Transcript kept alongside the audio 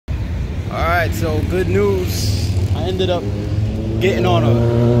Alright, so good news. I ended up getting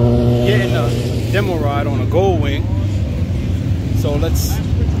a demo ride on a Goldwing. So let's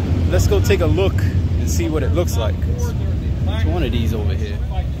go take a look and see what it looks like. It's one of these over here.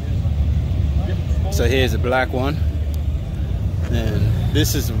 So here's a black one, and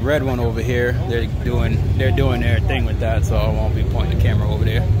this is a red one over here. They're doing their thing with that, so I won't be pointing the camera over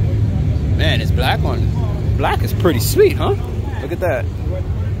there. Man, this black one, black is pretty sweet, huh? Look at that.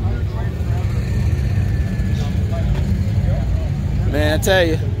 Man, I tell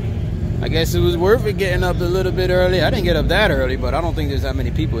you, I guess it was worth it getting up a little bit early. I didn't get up that early, but I don't think there's that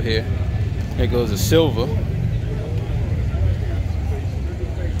many people here. There goes a silver,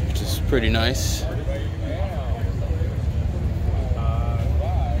 which is pretty nice.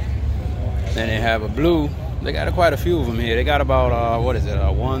 Then they have a blue. They got quite a few of them here. They got about, what is it?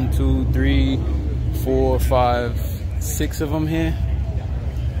 1, 2, 3, 4, 5, 6 of them here.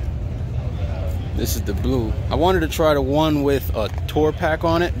 This is the blue. I wanted to try the one with a tour pack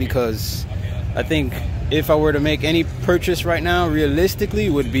on it because I think if I were to make any purchase right now, realistically, it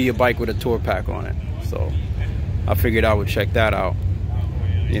would be a bike with a tour pack on it. So I figured I would check that out,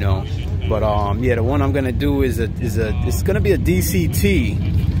 you know. But yeah, the one I'm gonna do it's gonna be a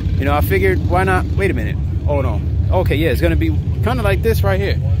DCT. You know, I figured why not? Wait a minute. Oh no. Okay, yeah, it's gonna be kind of like this right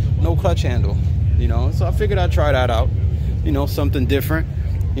here. No clutch handle. You know, so I figured I'd try that out. You know, something different.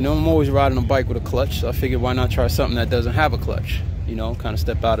 You know, I'm always riding a bike with a clutch, so I figured why not try something that doesn't have a clutch. You know, kind of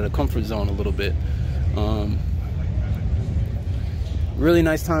step out of the comfort zone a little bit. Really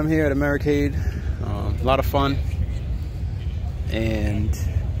nice time here at Americade. A lot of fun. And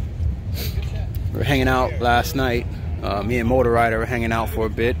we're hanging out last night. Me and Motor Rider were hanging out for a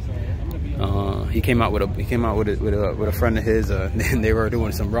bit. He came out with a friend of his, and they were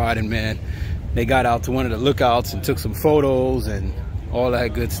doing some riding, man. They got out to one of the lookouts and took some photos and all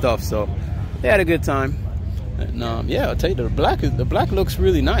that good stuff. So they had a good time. And yeah, I'll tell you, the black looks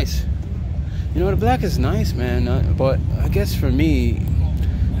really nice. You know, the black is nice, man. But I guess for me,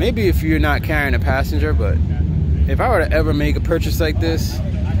 maybe if you're not carrying a passenger, but if I were to ever make a purchase like this,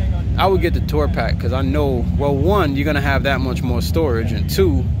 I would get the tour pack, because I know, well, one, you're gonna have that much more storage, and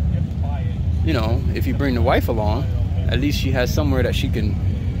two, you know, if you bring the wife along, at least she has somewhere that she can,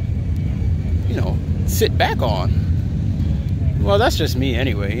 you know, sit back on. Well, that's just me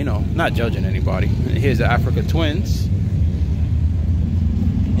anyway, you know, not judging anybody. And here's the Africa Twins.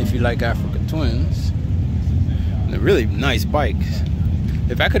 If you like Africa Twins. And they're really nice bikes.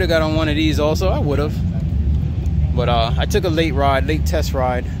 If I could have got on one of these also, I would have. But I took a late test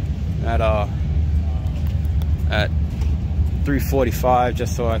ride at 3:45,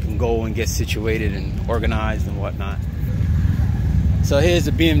 just so I can go and get situated and organized and whatnot. So here's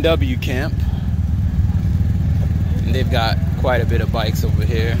the BMW camp. And they've got quite a bit of bikes over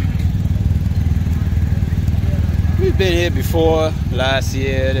here. We've been here before. Last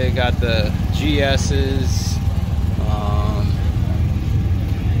year they got the GS's.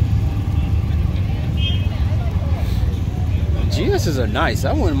 GS's are nice.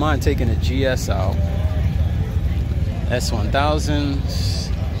 I wouldn't mind taking a GS out.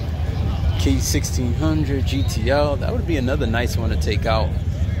 S1000s, K1600, GTL. That would be another nice one to take out.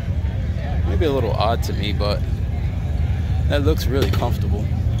 Maybe a little odd to me, but that looks really comfortable.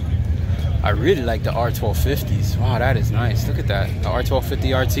 I really like the R1250s. Wow, that is nice. Look at that. The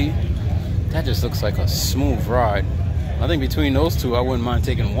R1250 RT. That just looks like a smooth ride. I think between those two, I wouldn't mind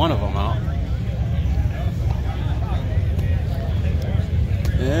taking one of them out.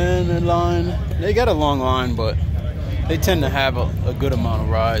 And the line, they got a long line, but they tend to have a good amount of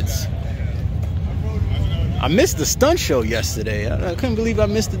rides. I missed the stunt show yesterday. I couldn't believe I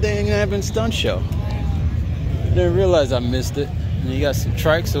missed the dang having stunt show. I didn't realize I missed it. And you got some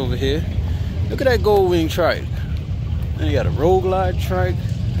trikes over here. Look at that Goldwing trike. And you got a Road Glide trike.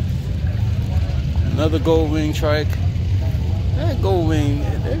 Another Goldwing trike. That Goldwing,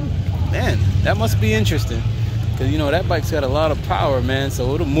 man, that must be interesting. Because, you know, that bike's got a lot of power, man.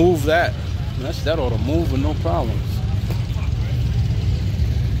 So it'll move that. That ought to move with no problems.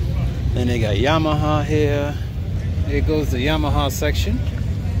 Then they got Yamaha here. Here goes the Yamaha section.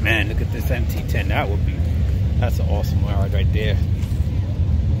 Man, look at this MT10. That's an awesome ride right there.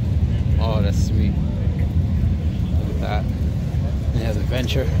 Oh, that's sweet. Look at that. It has a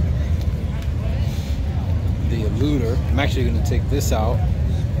Venture. The Eluder. I'm actually going to take this out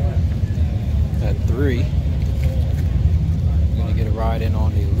at 3. I'm going to get a ride in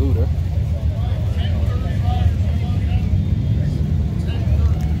on the Eluder.